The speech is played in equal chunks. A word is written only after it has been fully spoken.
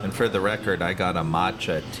And for the record, I got a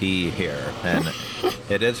matcha tea here, and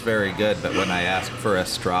it is very good, but when I asked for a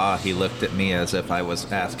straw, he looked at me as if I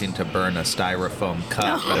was asking to burn a styrofoam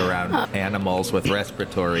cup around animals with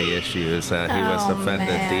respiratory issues. He was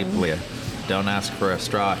offended deeply. Don't ask for a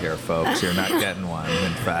straw here, folks. You're not getting one.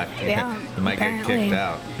 In fact, you might get kicked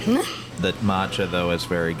out. The matcha, though, is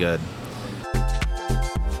very good.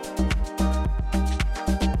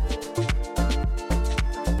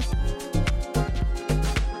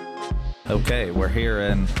 Okay, we're here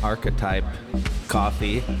in Archetype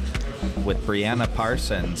Coffee with Brianna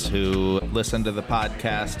Parsons, who listened to the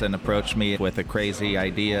podcast and approached me with a crazy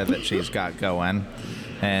idea that she's got going.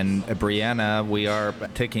 And Brianna, we are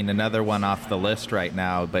ticking another one off the list right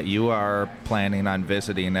now, but you are planning on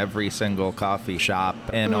visiting every single coffee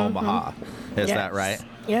shop in Omaha. Is that right?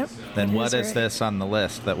 Yep. Then what is this on the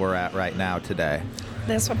list that we're at right now today?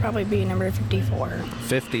 This would probably be number 54.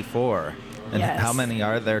 54? And how many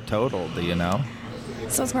are there total, do you know?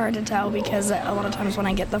 So it's hard to tell because a lot of times when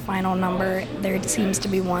I get the final number, there seems to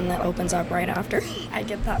be one that opens up right after I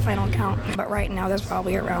get that final count. But right now there's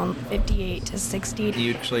probably around 58 to 60.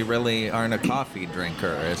 You actually really aren't a coffee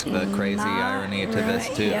drinker. It's the crazy irony to this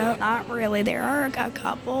too. Yeah, not really. There are a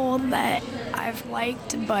couple that I've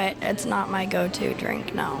liked, but it's not my go-to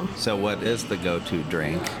drink, no. So what is the go-to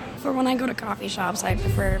drink? For when I go to coffee shops, I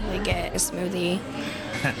preferably get a smoothie.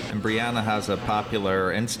 And Brianna has a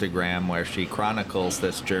popular Instagram where she chronicles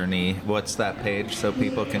this journey. What's that page so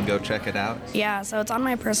people can go check it out? Yeah, so it's on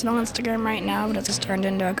my personal Instagram right now, but it's just turned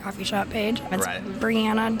into a coffee shop page. It's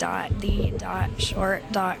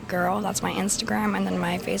Brianna.the.short.girl. That's my Instagram, and then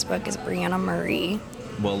my Facebook is Brianna Marie.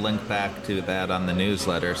 We'll link back to that on the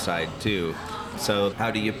newsletter side too. So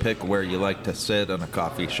how do you pick where you like to sit in a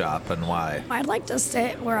coffee shop and why? I'd like to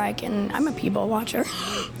sit where I'm a people watcher.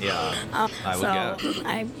 Yeah, I would guess.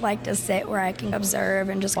 I like to sit where I can observe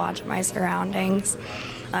and just watch my surroundings.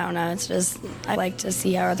 I don't know, it's just, I like to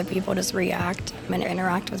see how other people just react and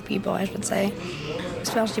interact with people, I should say.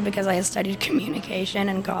 Especially because I studied communication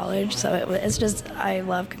in college, so it's just, I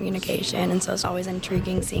love communication, and so it's always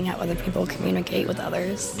intriguing seeing how other people communicate with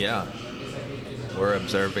others. Yeah. We're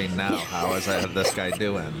observing now. How is this guy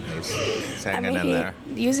doing? He's hanging in there.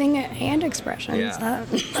 Using hand expressions. Yeah.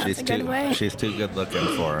 That's a good way. She's too good looking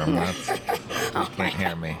for him. You can't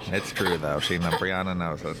hear me. It's true, though. Brianna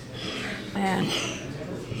knows it. Man.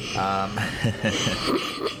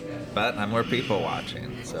 But we're people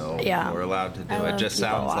watching, so we're allowed to do it. It just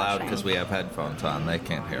sounds loud because we have headphones on. They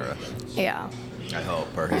can't hear us. Yeah. I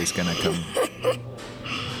hope, or he's going to come...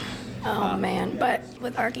 Oh, man. But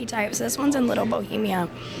with Archetypes, this one's in Little Bohemia.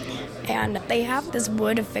 And they have this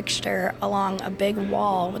wood fixture along a big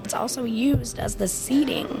wall, which is also used as the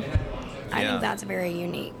seating. I think that's very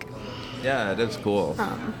unique. Yeah, it is cool.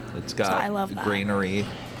 It's got I love that. Greenery,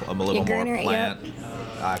 a little more plant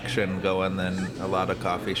action going than a lot of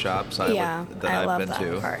coffee shops I've been to.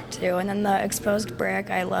 That part too. And then the exposed brick,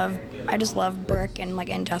 I just love brick and like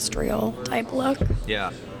industrial type look.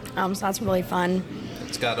 Yeah. So that's really fun.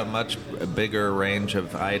 It's got a much bigger range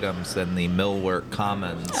of items than the Millwork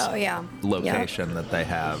Commons location that they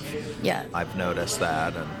have. Yeah. I've noticed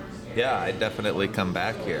that. And I'd definitely come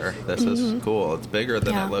back here. This is cool. It's bigger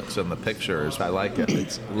than it looks in the pictures. I like it.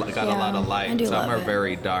 It's got a lot of light. Some are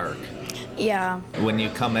very dark. Yeah. When you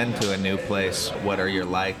come into a new place, what are your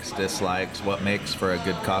likes, dislikes? What makes for a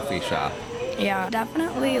good coffee shop? Yeah,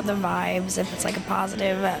 definitely the vibes. If it's like a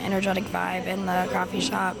positive, energetic vibe in the coffee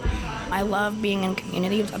shop. I love being in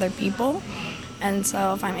community with other people. And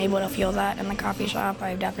so if I'm able to feel that in the coffee shop,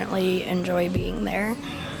 I definitely enjoy being there.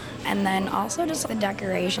 And then also just the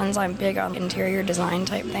decorations. I'm big on interior design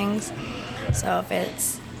type things. So if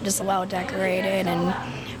it's just well decorated and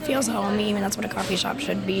feels homey, and that's what a coffee shop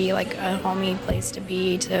should be, like a homey place to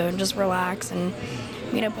be, to just relax and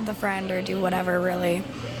meet up with a friend or do whatever, really.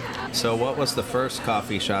 So what was the first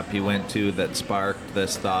coffee shop you went to that sparked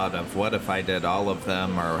this thought of what if I did all of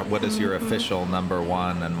them, or what is your official number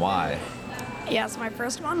one and why? Yes, my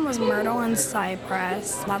first one was Myrtle and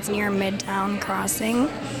Cypress. That's near Midtown Crossing.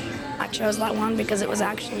 I chose that one because it was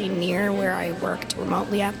actually near where I worked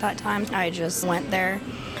remotely at that time. I just went there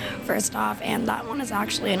first off, and that one is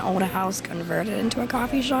actually an old house converted into a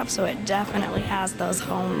coffee shop, so it definitely has those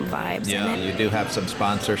home vibes in it. Yeah, you do have some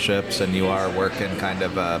sponsorships, and you are working kind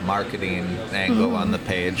of a marketing angle on the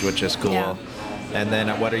page, which is cool. Yeah. And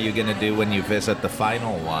then what are you going to do when you visit the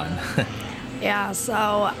final one? Yeah,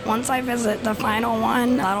 so once I visit the final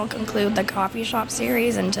one, that'll conclude the coffee shop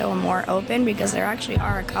series until more open, because there actually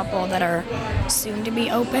are a couple that are soon to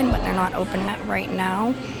be open, but they're not open right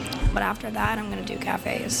now. But after that, I'm going to do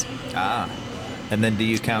cafes. Ah, And then do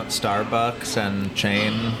you count Starbucks and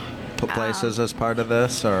chain places as part of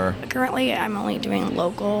this, or? Currently, I'm only doing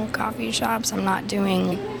local coffee shops. I'm not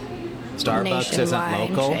doing Starbucks isn't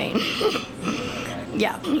local? chain.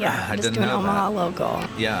 Yeah. I Just didn't doing know Omaha that. local.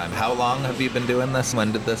 Yeah, and how long have you been doing this?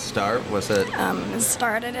 When did this start? Was it? It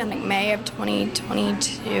started in May of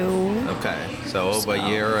 2022. Okay, so over a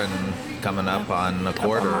year and coming up on a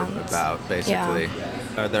quarter, months. about, basically.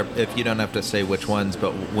 Are there, if you don't have to say which ones,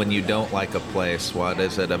 but when you don't like a place, what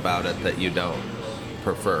is it about it that you don't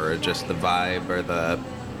prefer? Just the vibe or the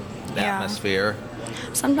atmosphere?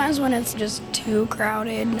 Sometimes when it's just too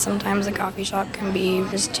crowded, sometimes a coffee shop can be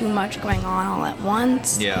just too much going on all at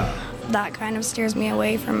once. Yeah. That kind of steers me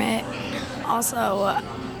away from it. Also,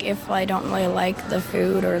 if I don't really like the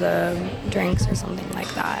food or the drinks or something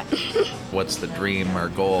like that. What's the dream or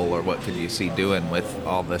goal, or what could you see doing with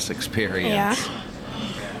all this experience? Yeah.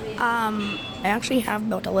 I actually have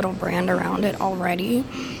built a little brand around it already.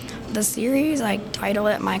 The series, I title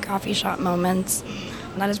it My Coffee Shop Moments.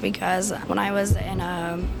 That is because when I was in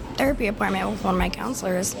a therapy appointment with one of my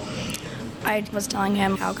counselors, I was telling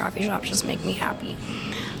him how coffee shops just make me happy.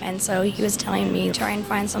 And so he was telling me, try and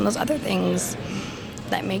find some of those other things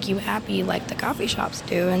that make you happy like the coffee shops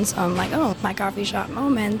do. And so I'm like, oh, my coffee shop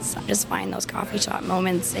moments. Just find those coffee shop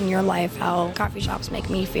moments in your life, how coffee shops make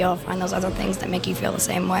me feel. Find those other things that make you feel the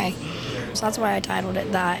same way. So that's why I titled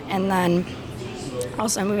it that. And then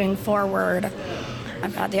also moving forward,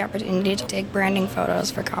 I've had the opportunity to take branding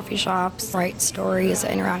photos for coffee shops, write stories,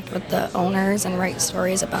 interact with the owners, and write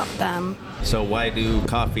stories about them. So why do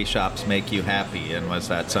coffee shops make you happy? And was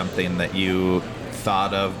that something that you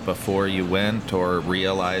thought of before you went, or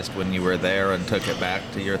realized when you were there and took it back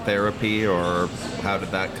to your therapy, or how did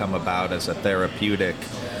that come about as a therapeutic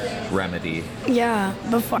remedy? Yeah,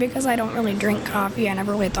 before, because I don't really drink coffee, I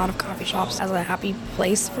never really thought of coffee shops as a happy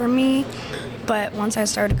place for me. But once I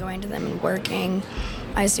started going to them and working,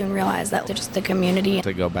 I soon realized that they're just the community.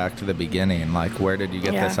 To go back to the beginning, like, where did you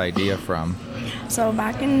get this idea from? So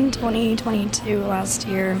back in 2022, last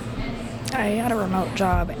year, I had a remote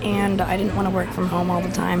job and I didn't want to work from home all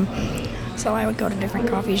the time. So I would go to different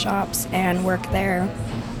coffee shops and work there.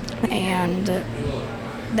 And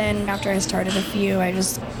then after I started a few, I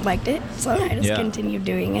just liked it. So I just continued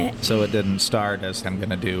doing it. So it didn't start as I'm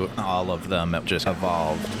going to do all of them. It just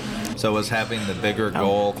evolved. So was having the bigger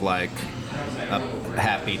goal like a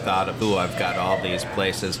happy thought of, ooh, I've got all these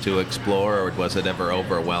places to explore, or was it ever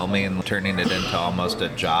overwhelming, turning it into almost a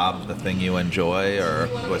job, the thing you enjoy, or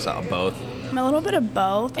was it both? A little bit of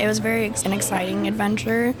both. It was an exciting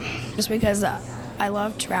adventure just because I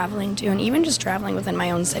love traveling too, and even just traveling within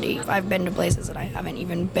my own city. I've been to places that I haven't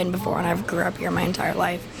even been before, and I've grew up here my entire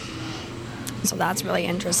life. So that's really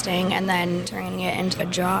interesting. And then turning it into a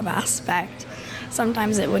job aspect.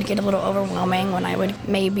 Sometimes it would get a little overwhelming when I would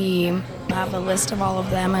maybe have a list of all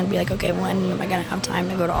of them and be like, okay, when am I going to have time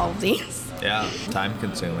to go to all of these? Yeah, time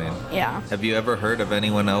consuming. Yeah. Have you ever heard of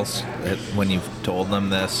anyone else when you've told them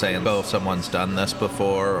this saying, oh, someone's done this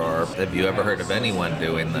before, or have you ever heard of anyone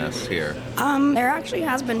doing this here? There actually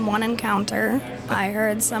has been one encounter. I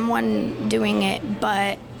heard someone doing it,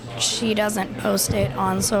 but she doesn't post it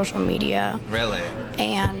on social media. Really?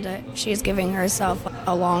 And she's giving herself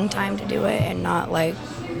a long time to do it and not like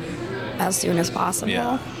as soon as possible.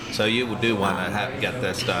 Yeah. So you do want to get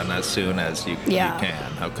this done as soon as you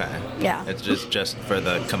can. Okay. Yeah. It's just for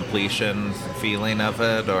the completion feeling of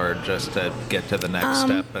it, or just to get to the next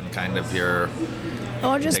step and kind of your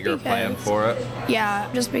bigger plan for it?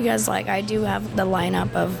 Yeah, just because like I do have the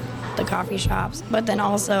lineup of the coffee shops, but then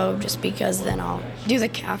also just because then I'll do the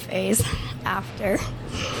cafes after.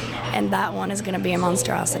 And that one is going to be a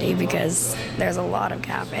monstrosity because there's a lot of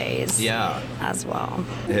cafes as well.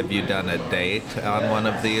 Have you done a date on one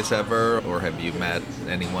of these ever? Or have you met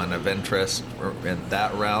anyone of interest in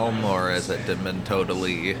that realm? Or has it been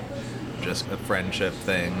totally just a friendship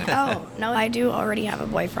thing? Oh, no, I do already have a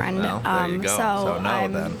boyfriend. Well, there you go.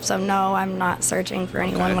 So no, I'm not searching for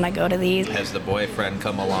anyone when I go to these. Has the boyfriend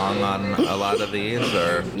come along on a lot of these?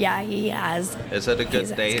 Or? Yeah, he has. Is it a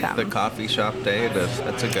good date, the coffee shop date?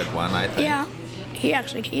 That's a good one, I think. Yeah.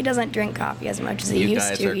 He doesn't drink coffee as much as he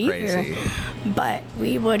used to either. You guys are crazy. But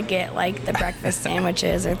we would get like the breakfast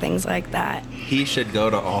sandwiches or things like that. He should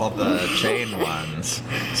go to all the chain ones.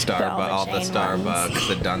 All the Starbucks,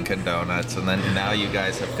 the Dunkin' Donuts, and then now you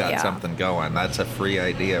guys have got something going. That's a free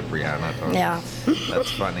idea, Brianna. Yeah.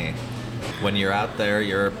 That's funny. When you're out there,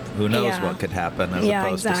 who knows what could happen as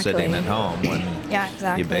opposed to sitting at home when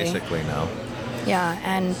you basically know. Yeah,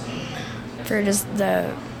 and for just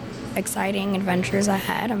the exciting adventures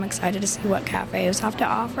ahead. I'm excited to see what cafes have to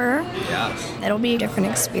offer. Yes. It'll be a different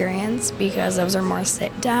experience because those are more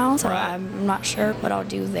sit down, so Right. I'm not sure what I'll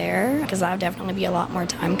do there because that'll definitely be a lot more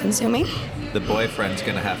time consuming. The boyfriend's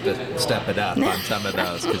going to have to step it up on some of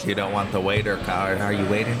those because you don't want the waiter card. Are you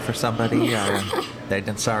waiting for somebody?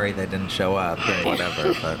 Sorry, they didn't show up or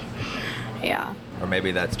whatever. But Yeah. or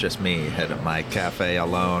maybe that's just me at my cafe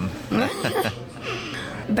alone.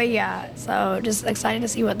 But yeah, so just excited to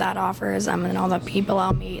see what that offers and all the people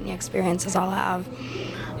I'll meet and the experiences I'll have.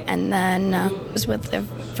 And then just with the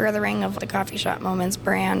furthering of the coffee shop moments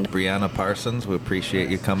brand. Brianna Parsons, we appreciate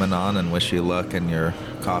you coming on and wish you luck in your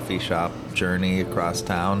coffee shop journey across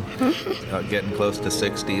town. Getting close to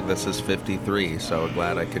 60, this is 53, so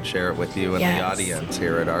glad I could share it with you and the Yes. audience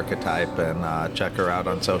here at Archetype. And check her out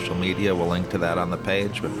on social media. We'll link to that on the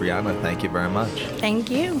page. But Brianna, thank you very much. Thank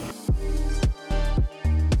you.